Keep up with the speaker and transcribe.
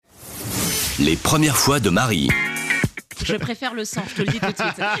Les premières fois de Marie. Je préfère le sang, je te le dis tout de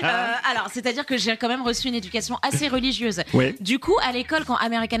suite. Alors, c'est-à-dire que j'ai quand même reçu une éducation assez religieuse. Ouais. Du coup, à l'école, quand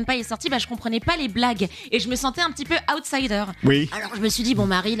American Pie est sorti, je comprenais pas les blagues et je me sentais un petit peu outsider. Oui. Alors, je me suis dit, bon,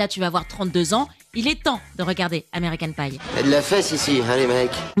 Marie, là, tu vas avoir 32 ans. Il est temps de regarder American Pie. Il y a de la fesse ici, hein, les mecs.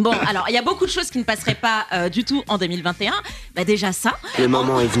 Bon, alors, il y a beaucoup de choses qui ne passeraient pas du tout en 2021. Déjà ça. Le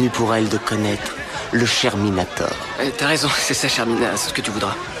moment est venu pour elle de connaître le Sherminator. T'as raison, c'est ça, Charmina, c'est ce que tu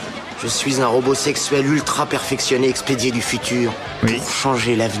voudras. Je suis un robot sexuel ultra perfectionné expédié du futur Oui. pour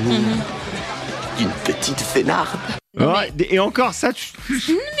changer l'avenir d'une petite fainéarde. Non, Ouais, et encore ça, Mais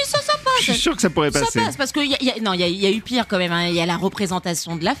ça je passe. suis sûr que ça pourrait Ça passer. passe parce qu'il y a eu pire quand même. Il y a la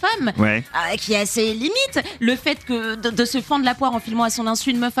représentation de la femme Ouais. qui est assez limite. Le fait que de se fendre la poire en filmant à son insu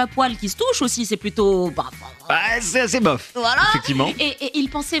une meuf à poil qui se touche aussi, c'est plutôt. Ouais, c'est assez bof. Voilà. Effectivement. Et il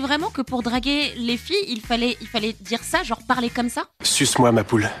pensait vraiment que pour draguer les filles, il fallait dire ça, genre parler comme ça. Suce-moi ma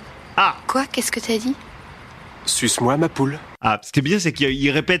poule. Quoi? Qu'est-ce que t'as dit? Suce-moi ma poule. Ah, ce qui est bien, c'est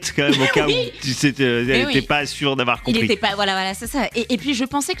qu'il répète quand même au cas Oui. où tu sais, elle Mais n'était oui. pas sûre d'avoir Il compris. était pas. Voilà, c'est ça. Et puis je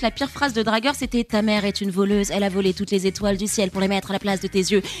pensais que la pire phrase de dragueur, c'était ta mère est une voleuse, elle a volé toutes les étoiles du ciel pour les mettre à la place de tes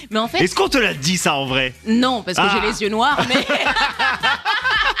yeux. Mais en fait, Est-ce qu'on te l'a dit ça en vrai? non, parce que Ah. j'ai les yeux noirs, mais.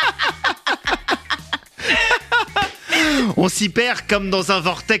 On s'y perd comme dans un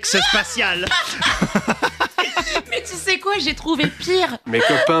vortex spatial. Mais tu sais quoi, j'ai trouvé pire. Mes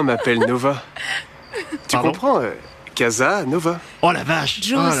copains m'appellent Nova. Tu Pardon comprends Casa Nova. Oh la vache.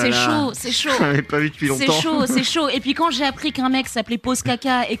 Joe, Oh là c'est là. chaud, c'est chaud. Je l'avais pas vu depuis longtemps. C'est chaud. Et puis quand j'ai appris qu'un mec s'appelait Pose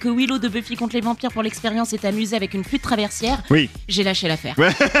Caca et que Willow de Buffy contre les vampires pour l'expérience s'est amusé avec une flûte traversière, Oui. j'ai lâché l'affaire.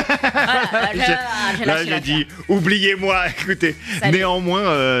 Ouais. Voilà, j'ai Là, lâché j'ai l'affaire. dit, oubliez-moi. Écoutez, Salut.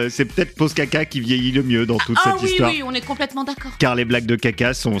 néanmoins, c'est peut-être Pose Caca qui vieillit le mieux dans toute Ah cette oui, histoire. oui, on est complètement d'accord. Car les blagues de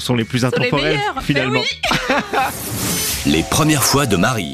caca sont les plus Sont les intemporelles, meilleures. finalement. Mais oui. Les premières fois de Marie.